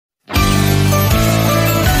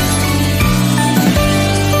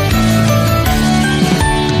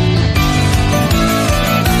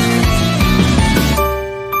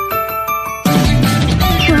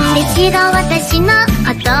ちが私の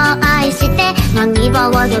ことを愛して何を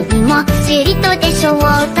よりも知りとでしょう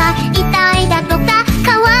か。痛いだとか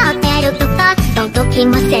変わってるとか届き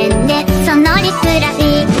ませんね。そのリくら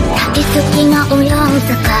い大好きなお洋服、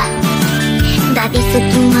大好き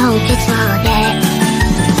なお化粧で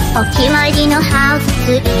お決まりのハウス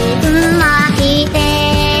ツリー巻いて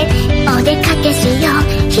お出かけしよ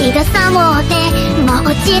う。日傘持っても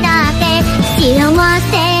うちだって幸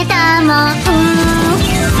せだもん。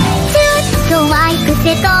可愛く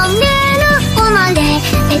てごめん生まれ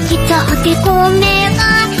てきちゃってごめん。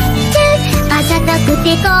あざたくて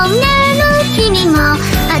ごめん君もあ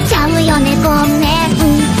ちゃうよねごめん。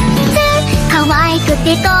可愛く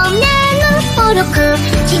てごめん登録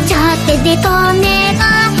しちゃってでごめん。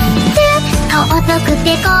尊くて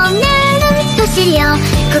ごめんどうしよう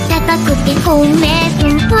くたたくてごめ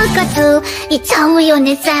ん。部活いっちゃうよ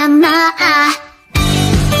ねざま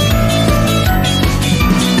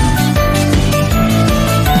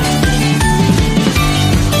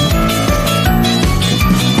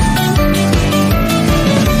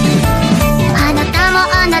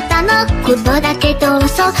ことだけどう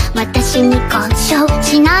ぞ私に干渉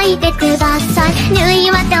しないでください。縫い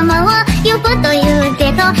頭を呼ぶと言う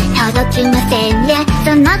けど届きませんね。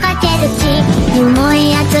そのかけるち重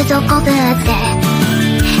いやつどこぶって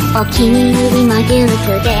お気に入りのデュー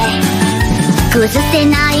クで崩せ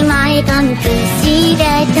ない前髪くしで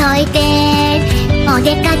といてお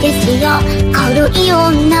出かけしよう。軽い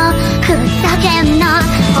女ふざけんな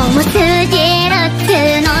重すぎるっつ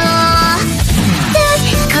ーの。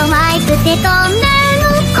可愛くてごめん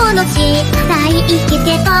この時代生き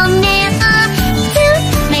てごめん。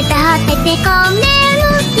目立っててごめん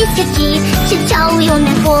意識しちゃうよね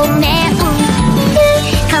ごめん。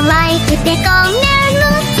可愛くてごめん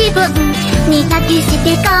自分に抱きして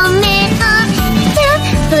ごめん。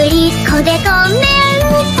ぶりっ子でごめん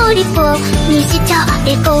ポリポにしちゃって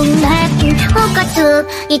ごめん。おかず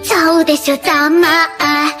いっちゃうでしょざま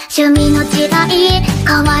趣味の違い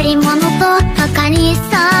変わり者とバカに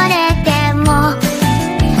されても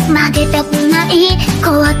負けたくない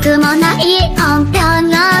怖くもない本当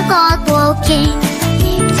の動機。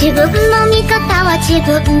自分の味方は自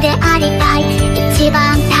分でありたい。一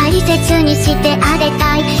番大切にしてあげ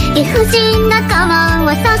たい。理不尽な我慢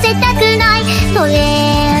はさせたくない。それ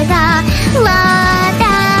が私。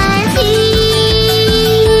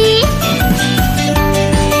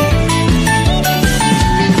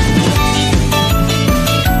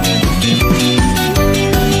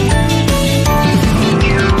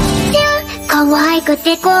可愛く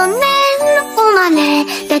てごめん生まれ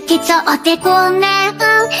てきちゃってごめん。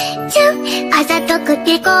あざとく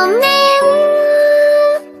てごめん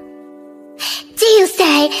人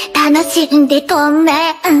生楽しんでごめん。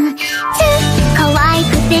可愛く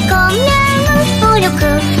てごめん努力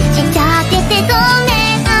しちゃっててごめ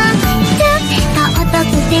ん。尊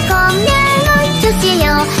くてごめん女子よ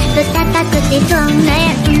ぶたたくてごめ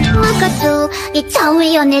ん。ムカついちゃう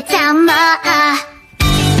よねざま